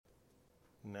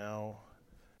Now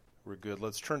we're good.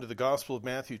 Let's turn to the Gospel of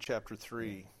Matthew, chapter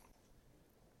 3.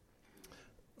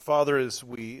 Father, as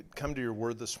we come to your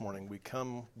word this morning, we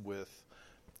come with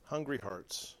hungry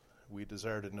hearts. We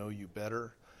desire to know you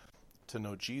better, to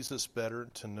know Jesus better,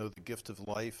 to know the gift of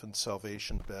life and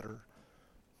salvation better,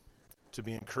 to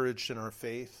be encouraged in our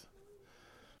faith.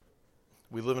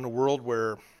 We live in a world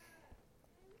where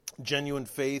genuine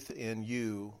faith in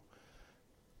you,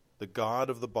 the God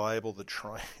of the Bible, the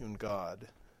triune God,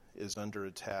 is under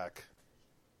attack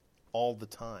all the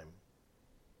time.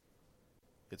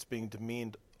 It's being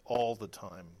demeaned all the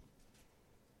time.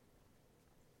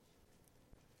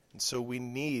 And so we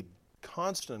need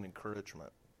constant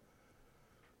encouragement,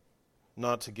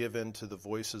 not to give in to the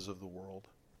voices of the world.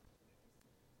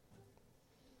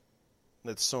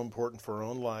 It's so important for our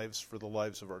own lives, for the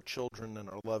lives of our children and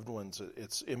our loved ones.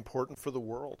 It's important for the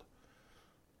world.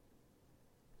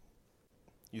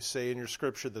 You say in your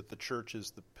scripture that the church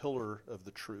is the pillar of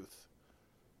the truth.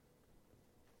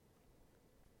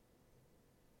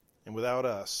 And without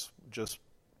us, just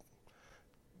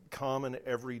common,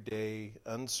 everyday,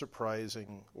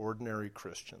 unsurprising, ordinary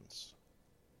Christians,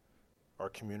 our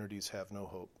communities have no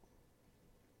hope.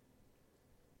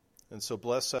 And so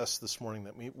bless us this morning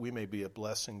that we may be a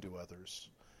blessing to others.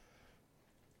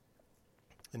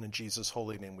 And in Jesus'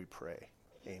 holy name we pray.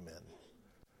 Amen.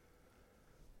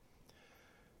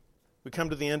 We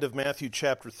come to the end of Matthew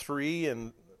chapter 3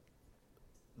 and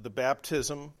the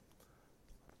baptism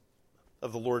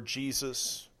of the Lord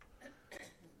Jesus,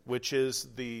 which is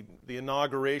the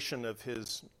inauguration of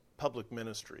his public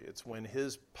ministry. It's when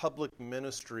his public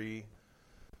ministry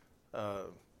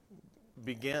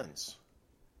begins.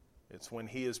 It's when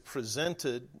he is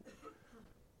presented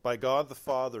by God the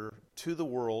Father to the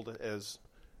world as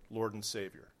Lord and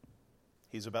Savior.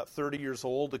 He's about 30 years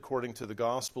old according to the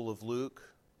Gospel of Luke.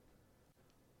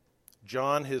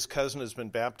 John, his cousin, has been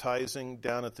baptizing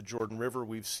down at the Jordan River.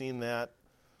 We've seen that.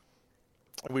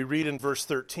 We read in verse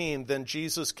 13, "Then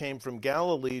Jesus came from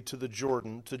Galilee to the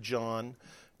Jordan to John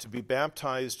to be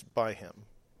baptized by him.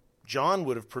 John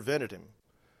would have prevented him,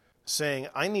 saying,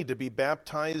 'I need to be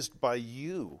baptized by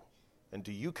you, and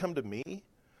do you come to me?'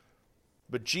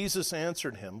 But Jesus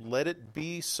answered him, 'Let it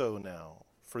be so now,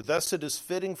 for thus it is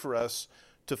fitting for us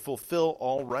to fulfill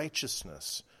all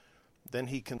righteousness.' Then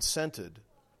he consented.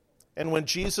 And when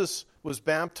Jesus was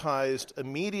baptized,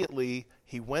 immediately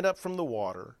he went up from the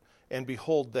water, and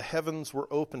behold, the heavens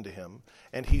were opened to him,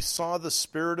 and he saw the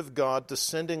Spirit of God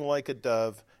descending like a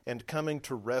dove and coming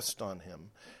to rest on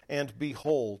him. And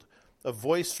behold, a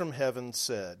voice from heaven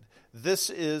said, 'This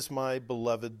is my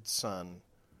beloved Son,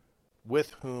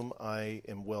 with whom I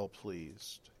am well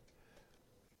pleased.'"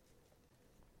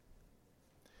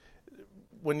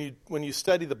 When you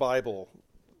study the Bible,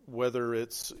 whether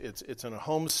it's in a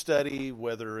home study,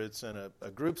 whether it's in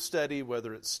a group study,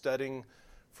 whether it's studying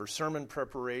for sermon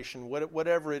preparation,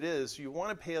 whatever it is, you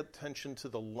want to pay attention to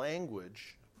the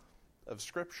language of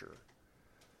Scripture.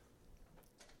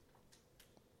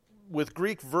 With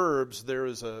Greek verbs, there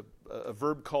is a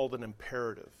verb called an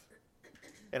imperative.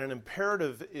 And an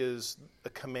imperative is a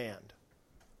command.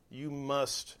 You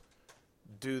must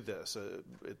do this.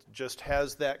 It just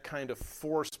has that kind of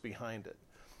force behind it.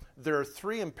 There are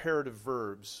 3 imperative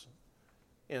verbs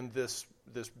in this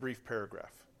brief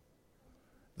paragraph.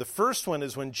 The first one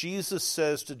is when Jesus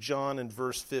says to John in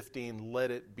verse 15,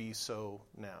 "Let it be so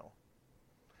now."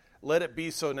 Let it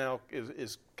be so now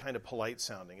is kind of polite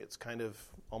sounding. It's kind of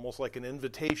almost like an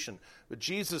invitation. But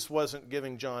Jesus wasn't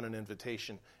giving John an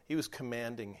invitation. He was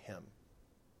commanding him.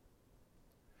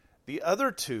 The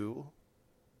other 2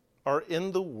 are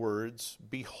in the words,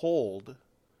 "Behold,"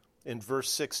 in verse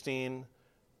 16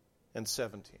 and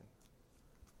 17.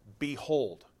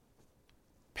 Behold.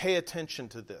 Pay attention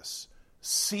to this.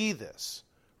 See this.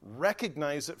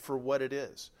 Recognize it for what it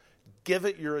is. Give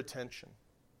it your attention.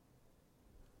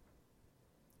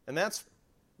 And that's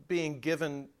being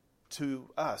given to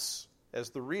us as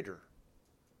the reader.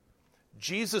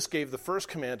 Jesus gave the first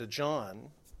command to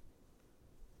John,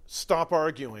 "Stop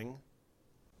arguing,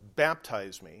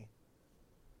 baptize me."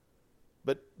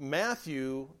 But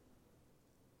Matthew,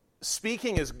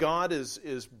 speaking as God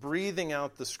is breathing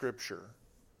out the Scripture,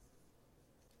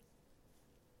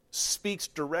 speaks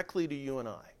directly to you and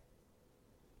I.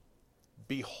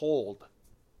 Behold,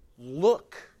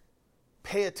 look,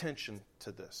 pay attention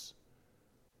to this.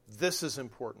 This is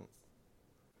important.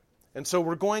 And so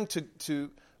we're going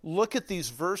to look at these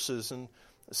verses and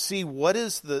see what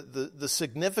is the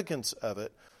significance of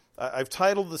it. I've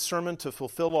titled the sermon, "To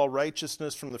Fulfill All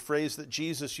Righteousness," from the phrase that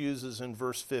Jesus uses in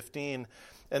verse 15,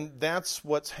 and that's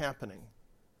what's happening.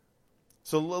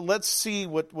 So let's see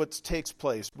what takes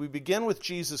place. We begin with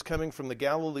Jesus coming from the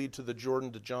Galilee to the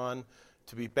Jordan to John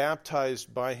to be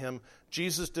baptized by him.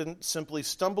 Jesus didn't simply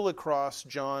stumble across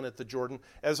John at the Jordan.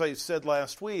 As I said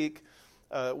last week,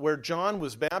 where John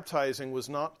was baptizing was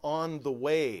not on the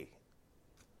way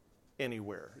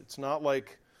anywhere. It's not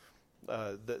like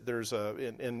there's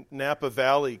in Napa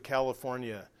Valley,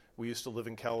 California. We used to live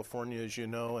in California, as you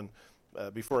know, and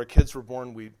before our kids were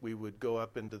born, we would go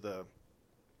up into the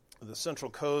Central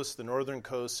Coast, the Northern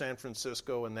Coast, San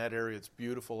Francisco, and that area. It's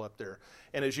beautiful up there.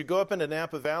 And as you go up into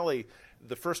Napa Valley,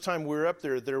 the first time we were up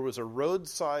there was a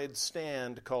roadside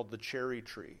stand called the Cherry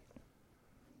Tree.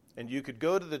 And you could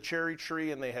go to the Cherry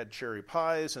Tree, and they had cherry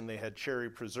pies, and they had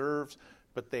cherry preserves,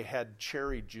 but they had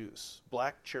cherry juice,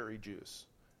 black cherry juice.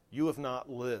 You have not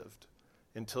lived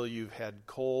until you've had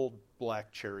cold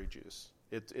black cherry juice.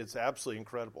 It's absolutely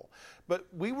incredible. But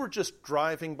we were just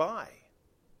driving by.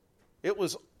 It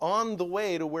was on the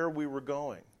way to where we were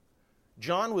going.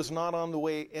 John was not on the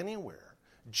way anywhere.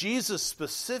 Jesus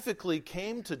specifically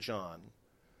came to John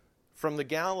from the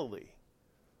Galilee.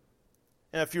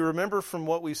 And if you remember from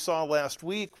what we saw last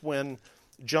week, when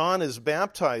John is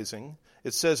baptizing,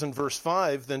 it says in verse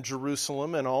 5, then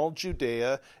Jerusalem and all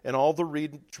Judea and all the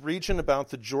region about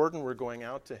the Jordan were going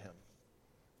out to him.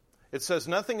 It says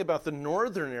nothing about the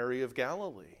northern area of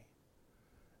Galilee.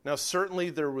 Now, certainly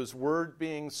there was word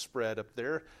being spread up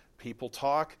there. People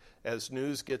talk as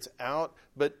news gets out.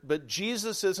 But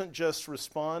Jesus isn't just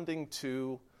responding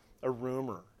to a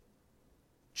rumor.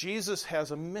 Jesus has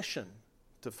a mission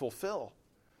to fulfill.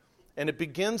 And it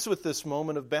begins with this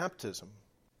moment of baptism.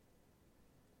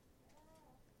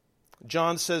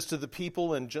 John says to the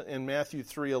people in Matthew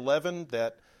 3:11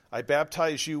 that I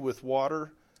baptize you with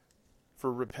water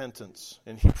for repentance.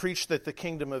 And he preached that the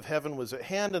kingdom of heaven was at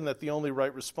hand and that the only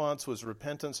right response was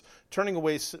repentance, turning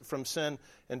away from sin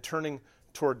and turning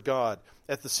toward God.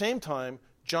 At the same time,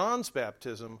 John's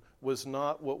baptism was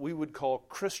not what we would call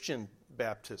Christian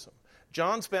baptism.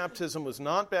 John's baptism was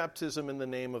not baptism in the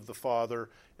name of the Father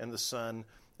and the Son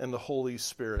and the Holy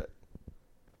Spirit.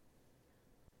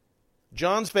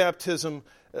 John's baptism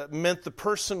meant the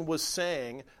person was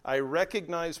saying, I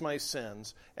recognize my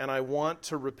sins and I want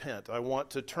to repent. I want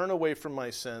to turn away from my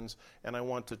sins and I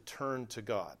want to turn to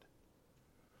God.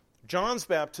 John's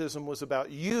baptism was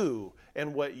about you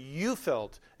and what you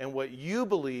felt and what you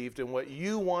believed and what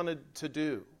you wanted to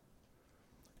do.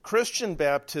 Christian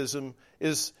baptism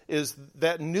is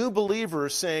that new believer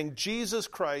saying, Jesus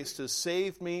Christ has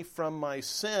saved me from my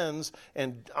sins,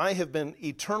 and I have been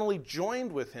eternally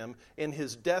joined with him in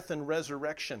his death and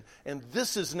resurrection, and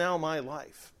this is now my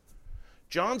life.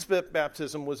 John's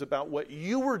baptism was about what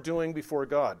you were doing before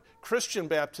God. Christian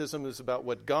baptism is about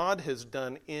what God has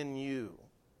done in you.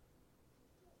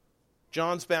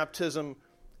 John's baptism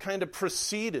kind of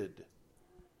preceded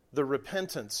the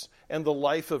repentance and the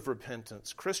life of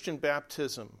repentance. Christian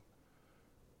baptism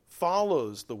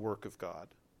follows the work of God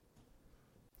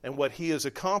and what he has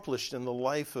accomplished in the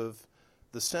life of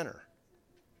the sinner.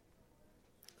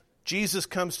 Jesus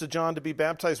comes to John to be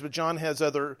baptized, but John has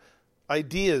other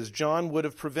ideas. John would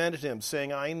have prevented him,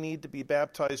 saying, I need to be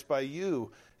baptized by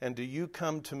you, and do you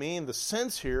come to me? And the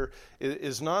sense here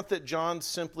is not that John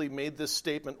simply made this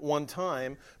statement one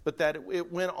time, but that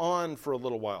it went on for a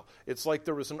little while. It's like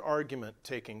there was an argument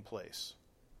taking place.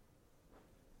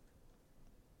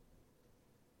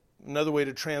 Another way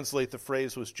to translate the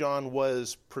phrase was John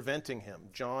was preventing him.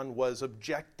 John was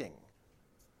objecting.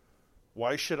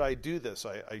 Why should I do this?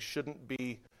 I shouldn't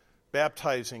be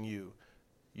baptizing you.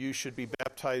 You should be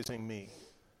baptizing me.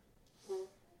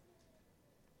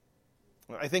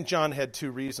 I think John had two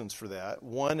reasons for that.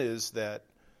 One is that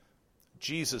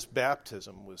Jesus'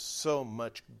 baptism was so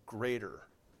much greater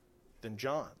than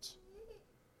John's.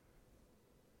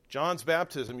 John's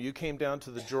baptism, you came down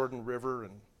to the Jordan River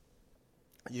and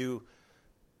you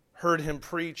heard him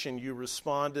preach and you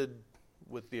responded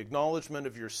with the acknowledgement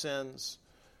of your sins.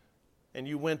 And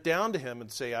you went down to him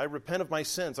and say, I repent of my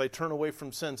sins. I turn away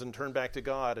from sins and turn back to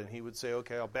God. And he would say,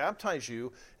 okay, I'll baptize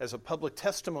you as a public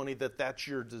testimony that that's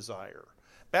your desire.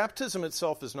 Baptism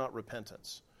itself is not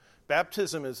repentance.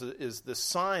 Baptism is the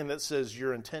sign that says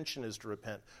your intention is to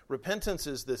repent. Repentance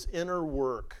is this inner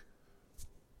work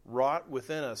wrought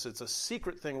within us. It's a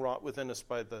secret thing wrought within us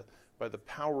by the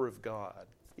power of God,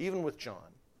 even with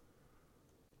John.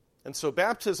 And so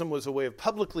baptism was a way of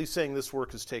publicly saying this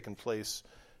work has taken place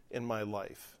in my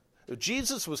life.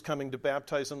 Jesus was coming to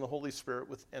baptize in the Holy Spirit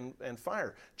and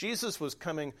fire. Jesus was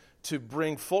coming to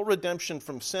bring full redemption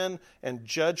from sin and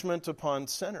judgment upon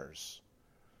sinners.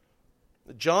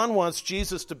 John wants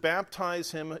Jesus to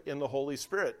baptize him in the Holy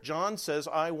Spirit. John says,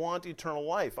 I want eternal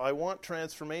life. I want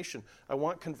transformation. I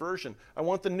want conversion. I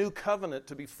want the new covenant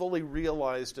to be fully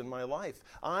realized in my life.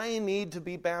 I need to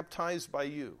be baptized by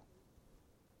you.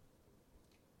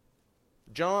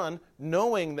 John,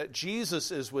 knowing that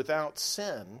Jesus is without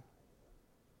sin,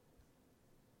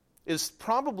 is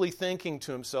probably thinking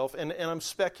to himself, and I'm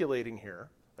speculating here.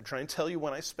 I'm trying to tell you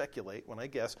when I speculate, when I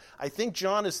guess. I think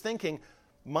John is thinking,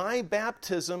 my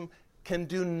baptism can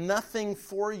do nothing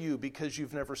for you because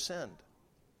you've never sinned.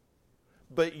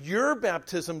 But your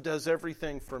baptism does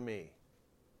everything for me.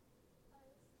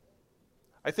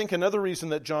 I think another reason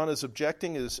that John is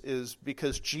objecting is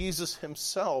because Jesus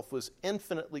himself was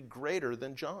infinitely greater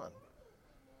than John.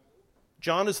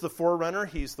 John is the forerunner.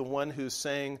 He's the one who's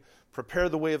saying, prepare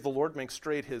the way of the Lord, make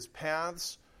straight his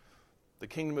paths. The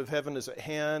kingdom of heaven is at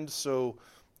hand, so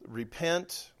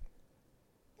repent.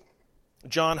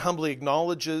 John humbly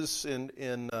acknowledges in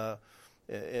the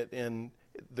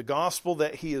gospel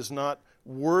that he is not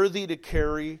worthy to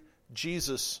carry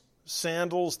Jesus'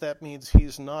 sandals. That means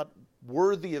he's not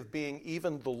worthy of being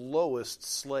even the lowest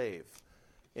slave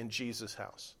in Jesus'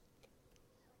 house.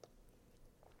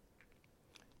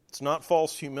 It's not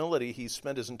false humility. He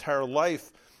spent his entire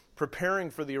life preparing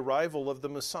for the arrival of the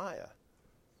Messiah.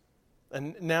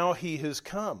 And now he has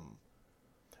come.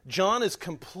 John is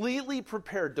completely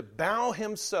prepared to bow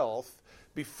himself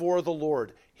before the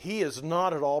Lord. He is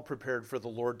not at all prepared for the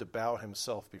Lord to bow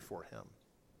himself before him.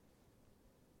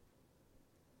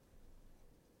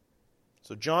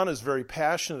 So John is very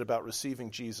passionate about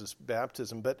receiving Jesus'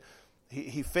 baptism, but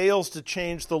he fails to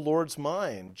change the Lord's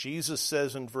mind. Jesus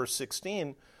says in verse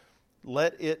 16,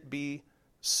 let it be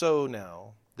so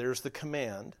now. There's the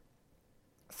command.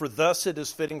 For thus it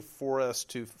is fitting for us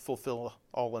to fulfill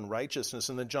all unrighteousness.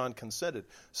 And then John consented.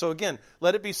 So again,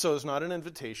 let it be so is not an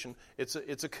invitation. It's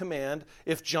a command.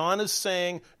 If John is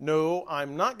saying, no,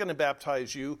 I'm not going to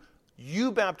baptize you,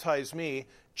 you baptize me,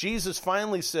 Jesus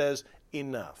finally says,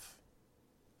 enough.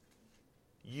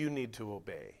 You need to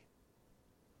obey.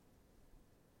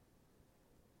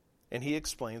 And he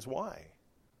explains why.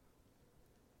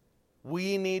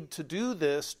 We need to do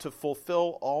this to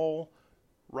fulfill all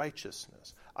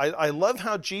righteousness. I love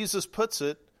how Jesus puts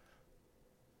it.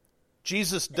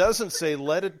 Jesus doesn't say,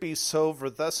 let it be so, for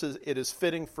thus it is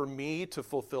fitting for me to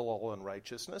fulfill all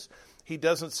unrighteousness. He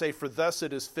doesn't say, for thus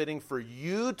it is fitting for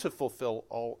you to fulfill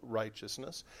all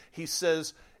righteousness. He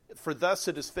says, for thus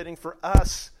it is fitting for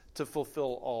us to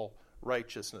fulfill all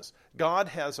righteousness. God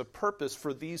has a purpose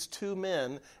for these two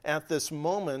men at this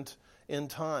moment in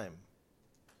time.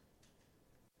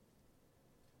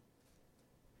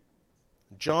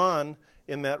 John,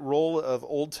 in that role of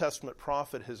Old Testament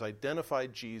prophet, has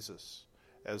identified Jesus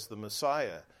as the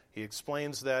Messiah. He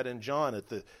explains that in John at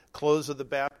the close of the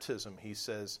baptism. He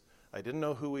says, I didn't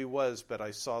know who he was, but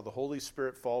I saw the Holy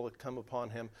Spirit fall and come upon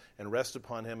him and rest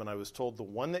upon him, and I was told, the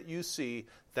one that you see,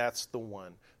 that's the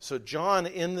one. So John,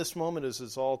 in this moment as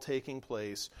it's all taking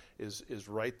place, is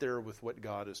right there with what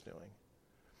God is doing.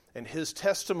 And his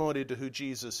testimony to who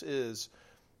Jesus is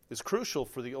crucial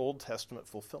for the Old Testament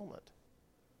fulfillment.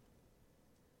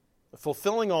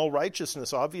 Fulfilling all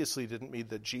righteousness obviously didn't mean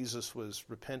that Jesus was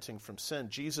repenting from sin.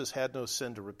 Jesus had no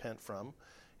sin to repent from.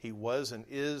 He was and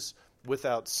is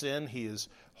without sin. He is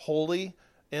holy,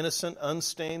 innocent,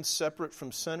 unstained, separate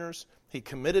from sinners. He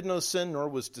committed no sin, nor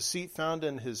was deceit found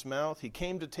in his mouth. He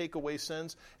came to take away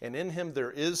sins, and in him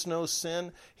there is no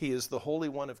sin. He is the Holy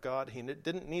One of God. He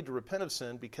didn't need to repent of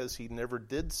sin because he never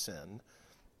did sin.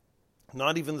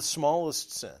 Not even the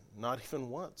smallest sin, not even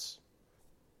once.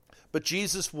 But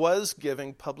Jesus was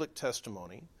giving public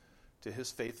testimony to his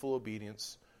faithful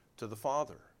obedience to the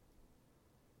Father.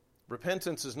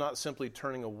 Repentance is not simply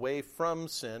turning away from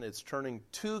sin, it's turning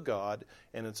to God,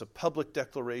 and it's a public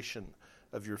declaration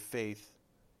of your faith.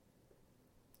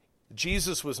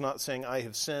 Jesus was not saying, I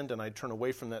have sinned and I turn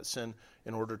away from that sin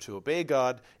in order to obey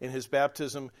God. In his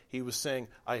baptism, he was saying,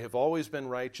 I have always been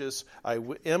righteous, I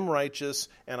am righteous,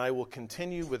 and I will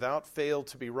continue without fail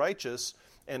to be righteous.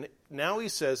 And now he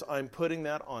says, I'm putting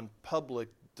that on public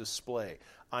display.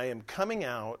 I am coming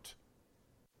out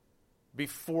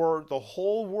before the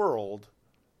whole world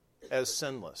as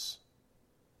sinless,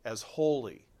 as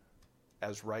holy,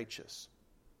 as righteous.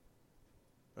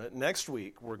 Next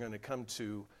week, we're going to come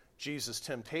to Jesus'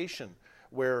 temptation,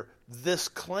 where this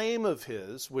claim of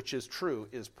his, which is true,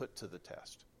 is put to the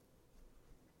test.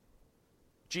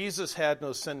 Jesus had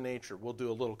no sin nature. We'll do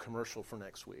a little commercial for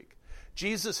next week.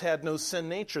 Jesus had no sin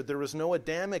nature. There was no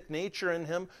Adamic nature in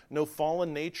him, no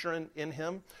fallen nature in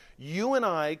him. You and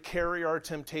I carry our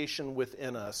temptation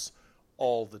within us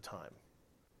all the time.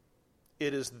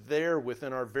 It is there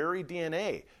within our very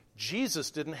DNA.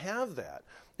 Jesus didn't have that.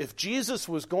 If Jesus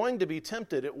was going to be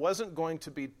tempted, it wasn't going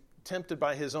to be tempted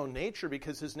by his own nature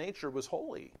because his nature was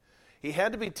holy. He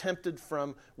had to be tempted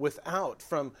from without,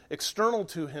 from external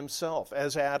to himself,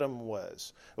 as Adam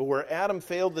was. Where Adam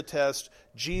failed the test,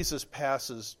 Jesus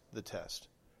passes the test.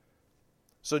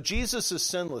 So Jesus is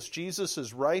sinless. Jesus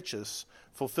is righteous.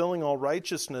 Fulfilling all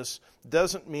righteousness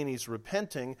doesn't mean he's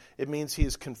repenting. It means he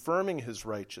is confirming his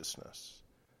righteousness.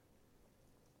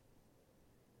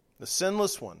 The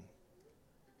sinless one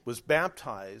was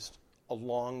baptized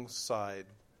alongside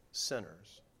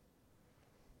sinners.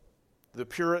 The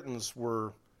Puritans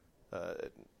were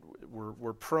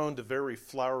prone to very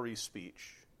flowery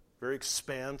speech, very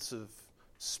expansive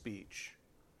speech.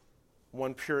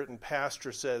 One Puritan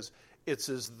pastor says, "It's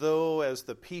as though as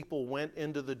the people went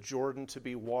into the Jordan to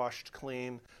be washed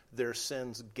clean, their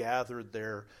sins gathered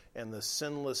there, and the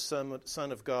sinless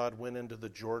Son of God went into the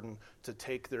Jordan to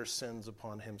take their sins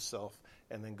upon himself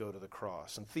and then go to the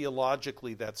cross." And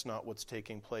theologically, that's not what's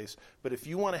taking place. But if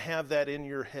you want to have that in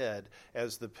your head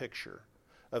as the picture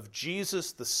of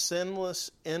Jesus, the sinless,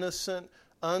 innocent,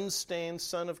 unstained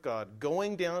Son of God,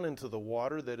 going down into the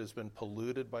water that has been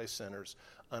polluted by sinners,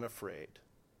 unafraid,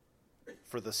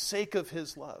 for the sake of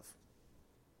his love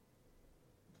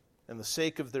and the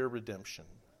sake of their redemption,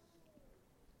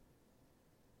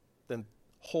 then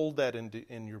hold that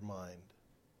in your mind.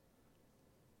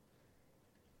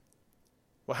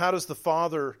 Well, how does the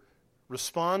Father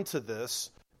respond to this?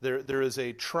 There is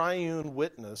a triune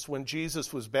witness. When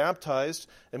Jesus was baptized,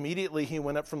 immediately he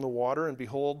went up from the water, and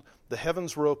behold, the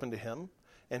heavens were opened to him,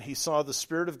 and he saw the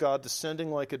Spirit of God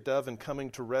descending like a dove and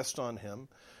coming to rest on him.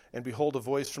 And behold, a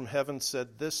voice from heaven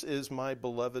said, "This is my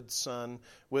beloved Son,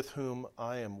 with whom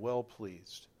I am well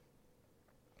pleased."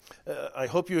 I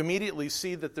hope you immediately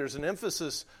see that there's an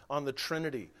emphasis on the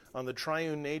Trinity, on the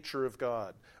triune nature of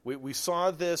God. We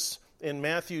saw this in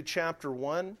Matthew chapter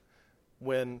 1,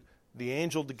 when the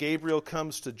angel Gabriel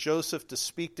comes to Joseph to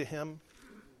speak to him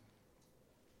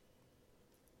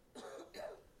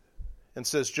and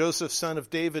says, "Joseph, son of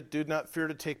David, do not fear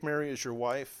to take Mary as your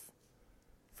wife,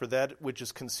 for that which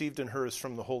is conceived in her is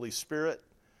from the Holy Spirit.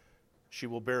 She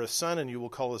will bear a son, and you will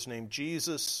call his name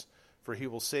Jesus, for he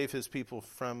will save his people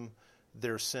from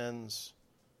their sins.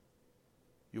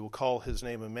 You will call his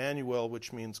name Emmanuel,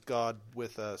 which means God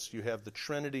with us." You have the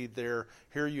Trinity there.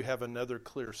 Here you have another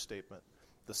clear statement.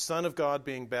 The Son of God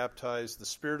being baptized, the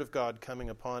Spirit of God coming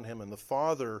upon him, and the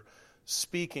Father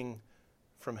speaking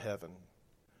from heaven.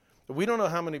 We don't know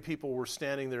how many people were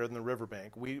standing there in the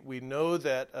riverbank. We know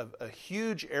that a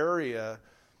huge area,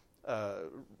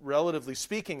 relatively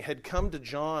speaking, had come to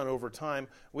John over time.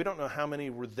 We don't know how many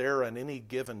were there on any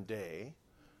given day.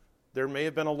 There may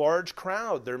have been a large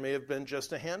crowd. There may have been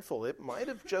just a handful. It might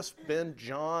have just been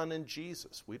John and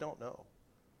Jesus. We don't know.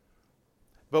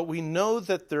 But we know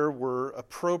that there were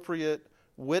appropriate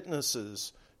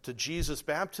witnesses to Jesus'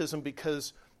 baptism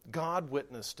because God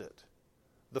witnessed it.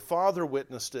 The Father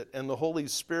witnessed it, and the Holy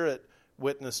Spirit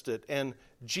witnessed it. And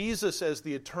Jesus as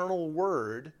the eternal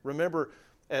Word, remember,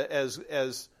 as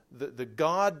the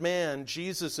God-man,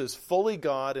 Jesus is fully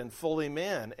God and fully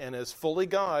man. And as fully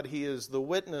God, he is the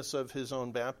witness of his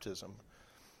own baptism.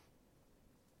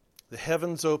 The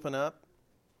heavens open up,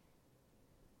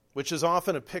 which is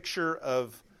often a picture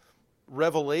of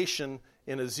Revelation.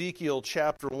 In Ezekiel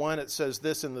chapter 1, it says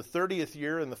this, "In the 30th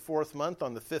year, in the 4th month,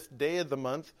 on the 5th day of the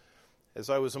month, as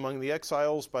I was among the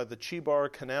exiles by the Chebar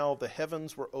Canal, the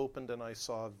heavens were opened, and I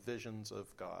saw visions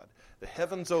of God." The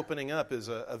heavens opening up is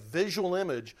a visual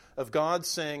image of God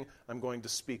saying, "I'm going to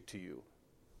speak to you."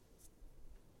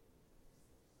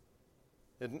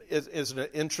 Isn't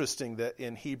it interesting that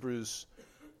in Hebrews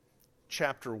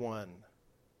chapter 1,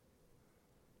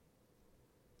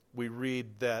 we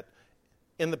read that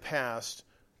in the past,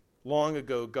 long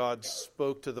ago, God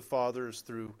spoke to the fathers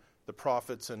through the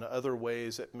prophets in other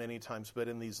ways at many times, but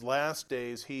in these last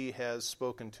days, he has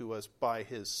spoken to us by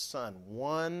his Son.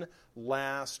 One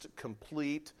last,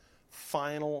 complete,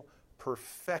 final,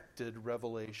 perfected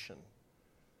revelation.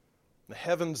 The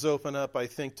heavens open up, I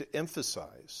think, to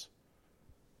emphasize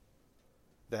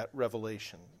that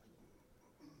revelation.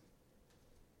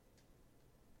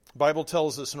 The Bible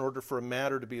tells us in order for a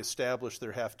matter to be established,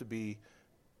 there have to be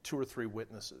 2 or 3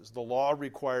 witnesses. The law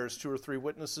requires 2 or 3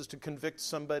 witnesses to convict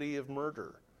somebody of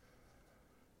murder.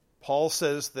 Paul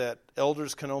says that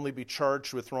elders can only be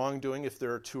charged with wrongdoing if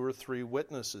there are 2 or 3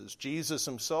 witnesses. Jesus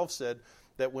himself said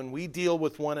that when we deal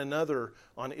with one another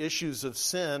on issues of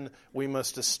sin, we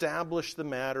must establish the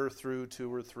matter through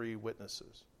 2 or 3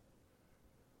 witnesses.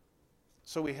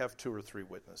 So we have 2 or 3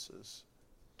 witnesses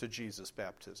to Jesus'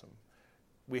 baptism.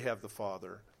 we have the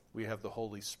Father, we have the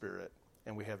Holy Spirit,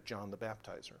 and we have John the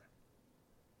Baptizer.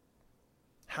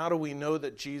 How do we know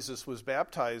that Jesus was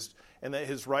baptized and that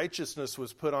his righteousness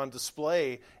was put on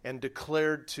display and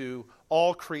declared to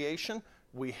all creation?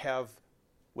 We have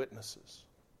witnesses.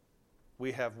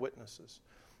 We have witnesses.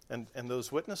 And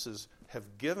those witnesses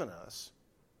have given us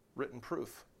written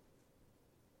proof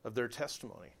of their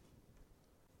testimony.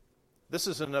 This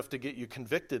is enough to get you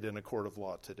convicted in a court of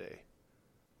law today.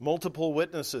 Multiple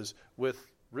witnesses with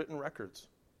written records.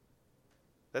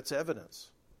 That's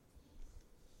evidence.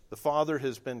 The Father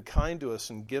has been kind to us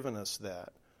and given us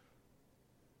that.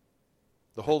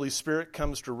 The Holy Spirit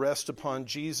comes to rest upon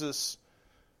Jesus,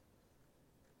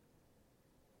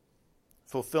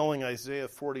 fulfilling Isaiah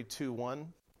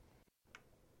 42:1.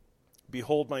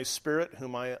 Behold my Spirit,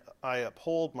 whom I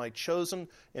uphold, my chosen,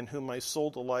 in whom my soul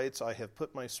delights. I have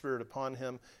put my Spirit upon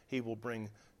him. He will bring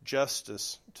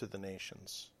justice to the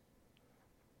nations.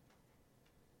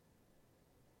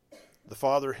 The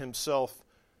Father himself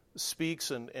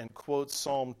speaks and quotes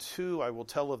Psalm 2, I will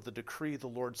tell of the decree the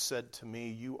Lord said to me,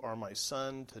 you are my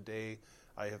son, today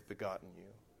I have begotten you.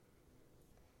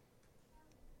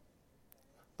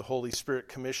 The Holy Spirit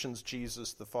commissions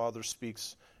Jesus. The Father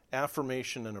speaks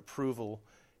affirmation and approval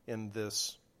in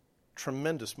this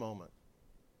tremendous moment.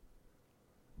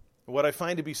 What I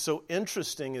find to be so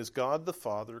interesting is God the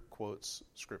Father quotes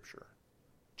Scripture.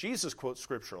 Jesus quotes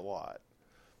Scripture a lot.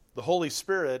 The Holy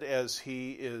Spirit, as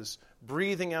he is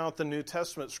breathing out the New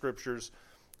Testament Scriptures,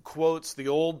 quotes the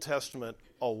Old Testament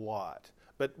a lot.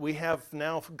 But we have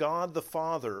now God the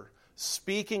Father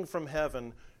speaking from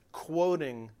heaven,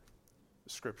 quoting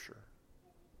Scripture.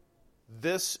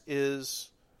 This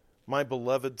is my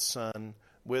beloved Son,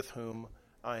 with whom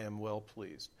I am well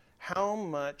pleased. How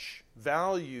much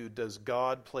value does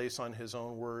God place on his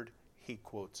own word? He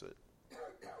quotes it.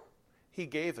 He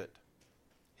gave it.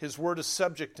 His word is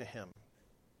subject to him.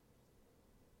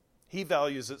 He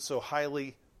values it so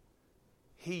highly,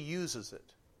 he uses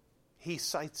it. He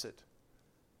cites it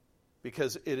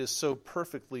because it is so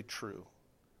perfectly true.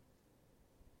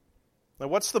 Now,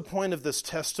 what's the point of this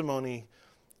testimony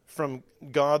from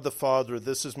God the Father?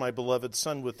 This is my beloved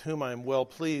Son with whom I am well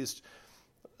pleased.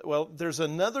 Well, there's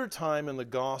another time in the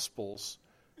Gospels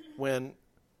when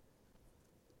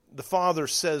the Father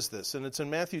says this, and it's in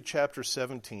Matthew chapter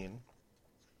 17.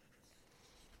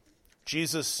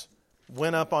 Jesus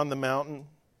went up on the mountain.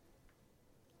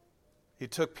 He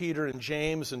took Peter and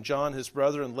James and John, his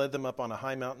brother, and led them up on a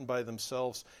high mountain by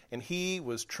themselves. And he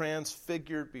was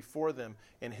transfigured before them,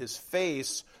 and his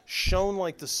face shone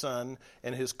like the sun,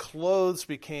 and his clothes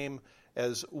became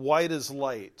as white as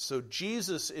light. So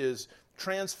Jesus is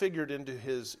transfigured into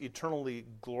his eternally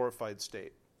glorified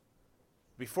state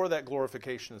before that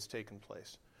glorification has taken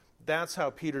place. That's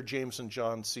how Peter, James, and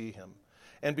John see him.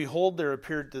 And behold, there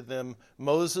appeared to them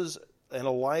Moses and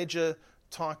Elijah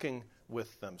talking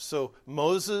with them. So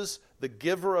Moses, the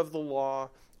giver of the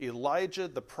law, Elijah,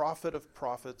 the prophet of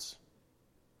prophets.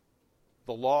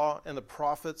 The law and the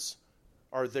prophets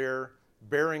are there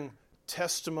bearing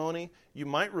testimony. You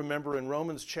might remember in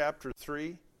Romans chapter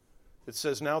 3, it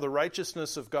says, now the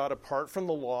righteousness of God apart from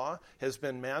the law has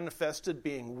been manifested,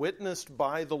 being witnessed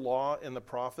by the law and the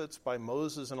prophets, by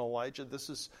Moses and Elijah. This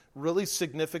is really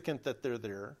significant that they're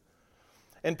there.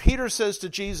 And Peter says to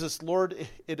Jesus, Lord,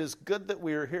 it is good that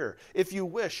we are here. If you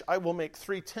wish, I will make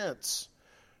 3 tents,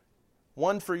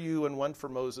 one for you and one for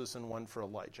Moses and one for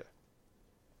Elijah.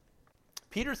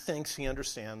 Peter thinks he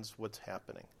understands what's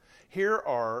happening. Here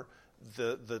are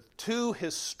the two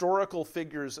historical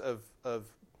figures of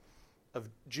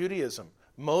Judaism,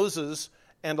 Moses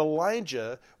and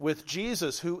Elijah, with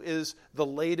Jesus, who is the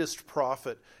latest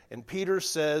prophet. And Peter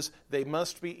says they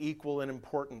must be equal in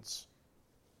importance.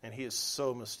 And he is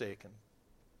so mistaken.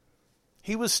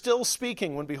 He was still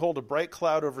speaking when, behold, a bright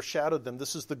cloud overshadowed them.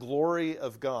 This is the glory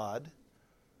of God.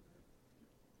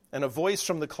 And a voice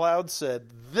from the cloud said,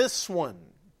 this one,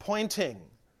 pointing,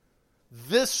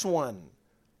 this one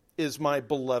is my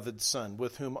beloved Son,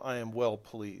 with whom I am well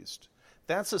pleased.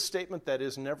 That's a statement that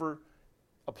is never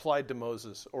applied to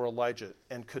Moses or Elijah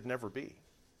and could never be.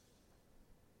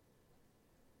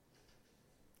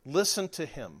 Listen to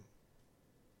him.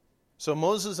 So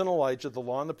Moses and Elijah, the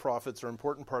law and the prophets, are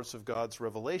important parts of God's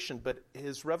revelation, but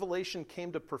his revelation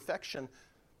came to perfection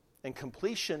and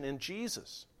completion in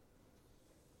Jesus.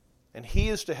 And he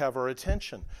is to have our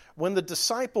attention. When the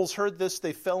disciples heard this,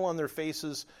 they fell on their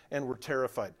faces and were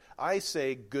terrified. I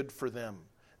say, good for them.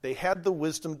 They had the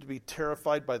wisdom to be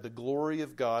terrified by the glory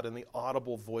of God and the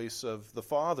audible voice of the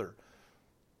Father.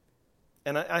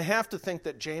 And I have to think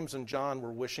that James and John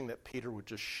were wishing that Peter would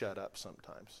just shut up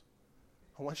sometimes.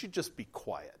 why don't you just be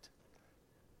quiet?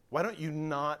 Why don't you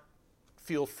not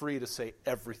feel free to say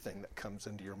everything that comes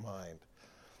into your mind?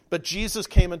 But Jesus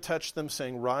came and touched them,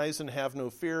 saying, Rise and have no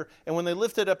fear. And when they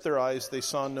lifted up their eyes, they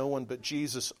saw no one but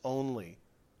Jesus only.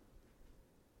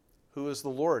 Who is the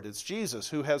Lord? It's Jesus.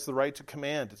 Who has the right to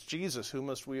command? It's Jesus. Who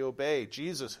must we obey?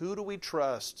 Jesus. Who do we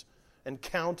trust and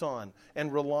count on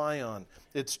and rely on?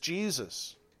 It's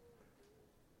Jesus.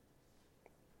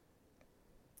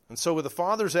 And so with the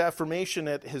Father's affirmation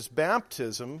at his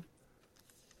baptism,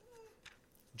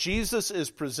 Jesus is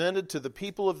presented to the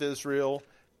people of Israel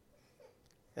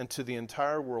and to the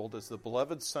entire world as the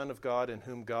beloved Son of God in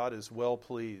whom God is well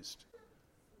pleased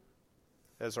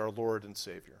as our Lord and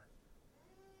Savior.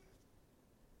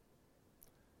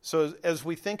 So as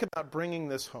we think about bringing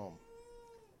this home,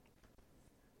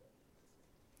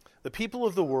 the people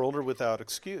of the world are without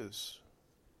excuse.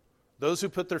 Those who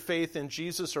put their faith in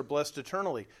Jesus are blessed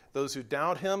eternally. Those who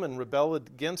doubt him and rebel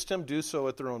against him do so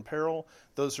at their own peril.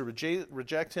 Those who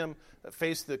reject him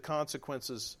face the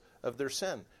consequences of their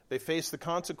sin. They face the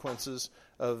consequences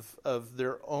of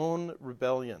their own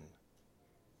rebellion.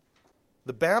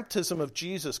 The baptism of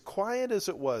Jesus, quiet as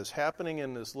it was, happening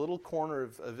in this little corner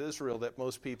of Israel that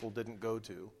most people didn't go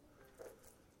to,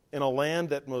 in a land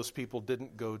that most people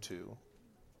didn't go to,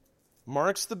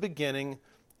 marks the beginning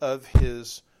of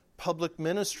his public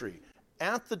ministry.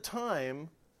 At the time,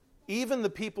 even the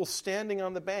people standing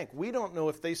on the bank, we don't know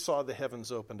if they saw the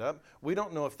heavens opened up. We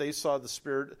don't know if they saw the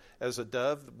Spirit as a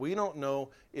dove. We don't know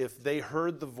if they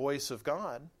heard the voice of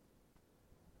God.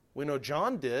 We know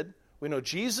John did. We know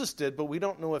Jesus did, but we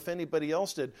don't know if anybody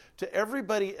else did. To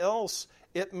everybody else,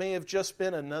 it may have just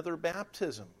been another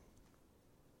baptism.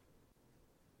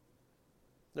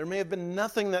 There may have been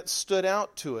nothing that stood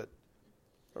out to it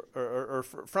or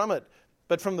from it.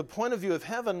 But from the point of view of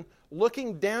heaven,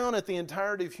 looking down at the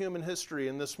entirety of human history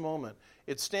in this moment,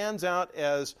 it stands out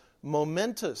as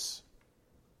momentous,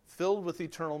 filled with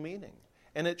eternal meaning.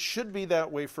 And it should be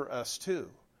that way for us too.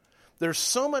 There's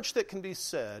so much that can be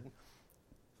said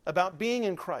about being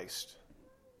in Christ.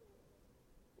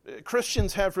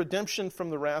 Christians have redemption from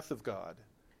the wrath of God.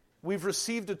 We've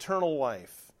received eternal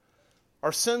life.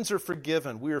 Our sins are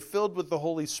forgiven. We are filled with the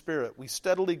Holy Spirit. We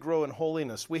steadily grow in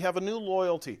holiness. We have a new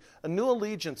loyalty, a new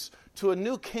allegiance to a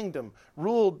new kingdom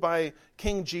ruled by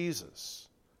King Jesus.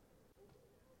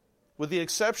 With the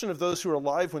exception of those who are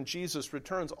alive when Jesus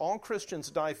returns, all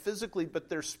Christians die physically, but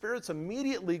their spirits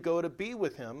immediately go to be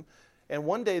with him, and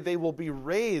one day they will be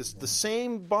raised. The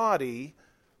same body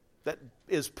that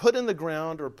is put in the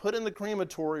ground or put in the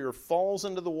crematory or falls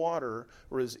into the water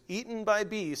or is eaten by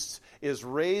beasts is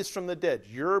raised from the dead.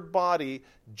 Your body,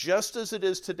 just as it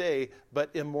is today, but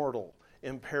immortal,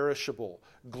 imperishable,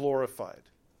 glorified.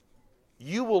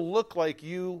 You will look like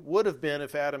you would have been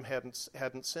if Adam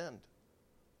hadn't sinned.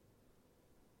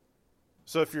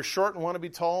 So if you're short and want to be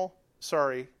tall,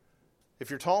 sorry.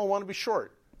 If you're tall and want to be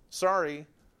short, sorry.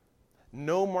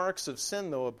 No marks of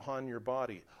sin, though, upon your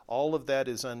body. All of that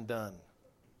is undone.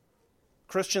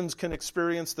 Christians can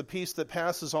experience the peace that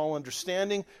passes all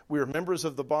understanding. We are members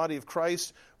of the body of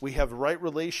Christ. We have right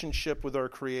relationship with our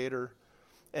Creator.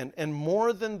 And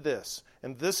more than this,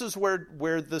 and this is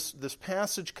where this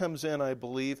passage comes in, I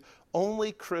believe,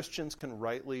 only Christians can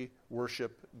rightly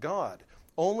worship God.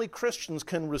 Only Christians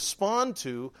can respond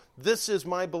to, this is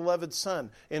my beloved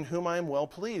Son, in whom I am well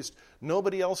pleased.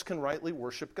 Nobody else can rightly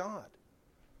worship God.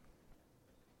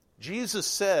 Jesus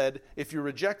said, if you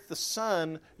reject the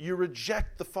Son, you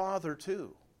reject the Father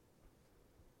too.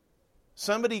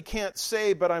 Somebody can't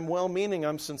say, but I'm well-meaning,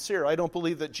 I'm sincere. I don't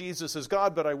believe that Jesus is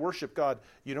God, but I worship God.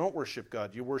 You don't worship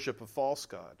God. You worship a false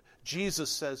God. Jesus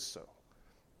says so.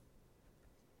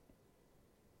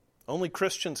 Only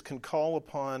Christians can call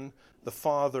upon the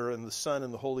Father and the Son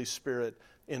and the Holy Spirit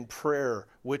in prayer,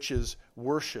 which is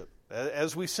worship.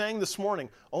 As we sang this morning,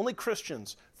 only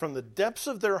Christians from the depths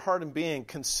of their heart and being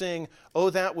can sing, "Oh,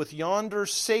 that with yonder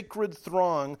sacred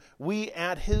throng we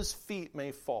at his feet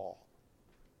may fall."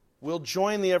 We'll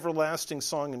join the everlasting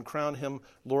song and crown him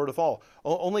Lord of all.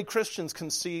 Only Christians can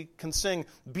sing,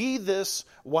 "Be this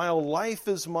while life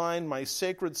is mine, my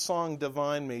sacred song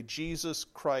divine, may Jesus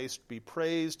Christ be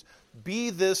praised. Be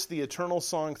this the eternal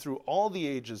song through all the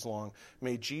ages long,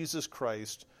 may Jesus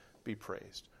Christ be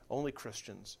praised." Only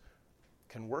Christians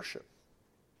can worship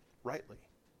rightly.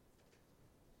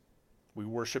 We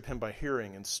worship him by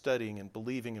hearing and studying and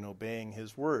believing and obeying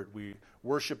his word. We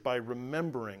worship by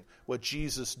remembering what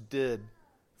Jesus did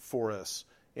for us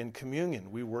in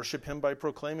communion. We worship him by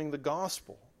proclaiming the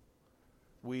gospel.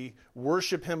 We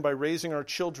worship him by raising our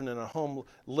children in a home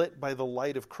lit by the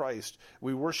light of Christ.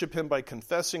 We worship him by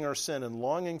confessing our sin and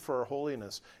longing for our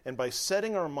holiness, and by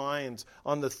setting our minds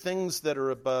on the things that are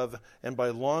above, and by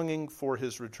longing for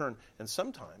his return. And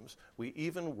sometimes we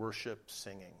even worship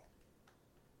singing,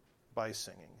 by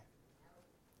singing.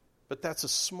 But that's a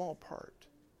small part.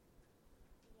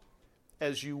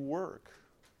 As you work,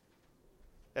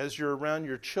 as you're around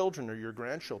your children or your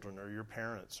grandchildren or your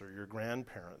parents or your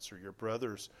grandparents or your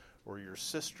brothers or your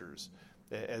sisters,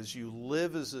 as you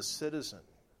live as a citizen,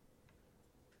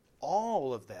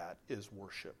 all of that is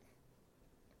worship.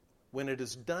 When it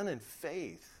is done in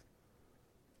faith,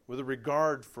 with a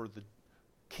regard for the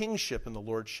kingship and the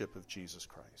lordship of Jesus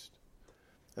Christ.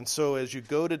 And so as you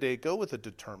go today, go with a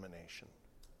determination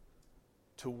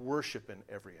to worship in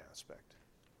every aspect.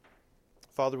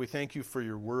 Father, we thank you for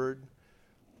your word.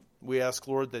 We ask,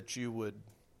 Lord, that you would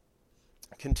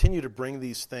continue to bring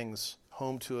these things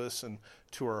home to us and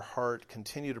to our heart.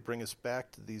 Continue to bring us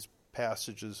back to these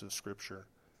passages of Scripture.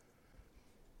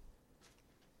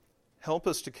 Help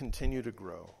us to continue to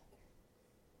grow.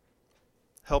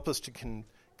 Help us to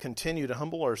continue to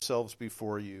humble ourselves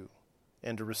before you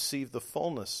and to receive the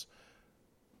fullness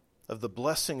of the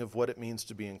blessing of what it means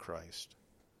to be in Christ.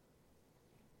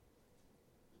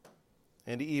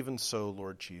 And even so,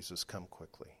 Lord Jesus, come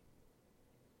quickly.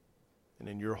 And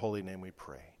in your holy name we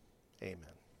pray.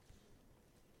 Amen.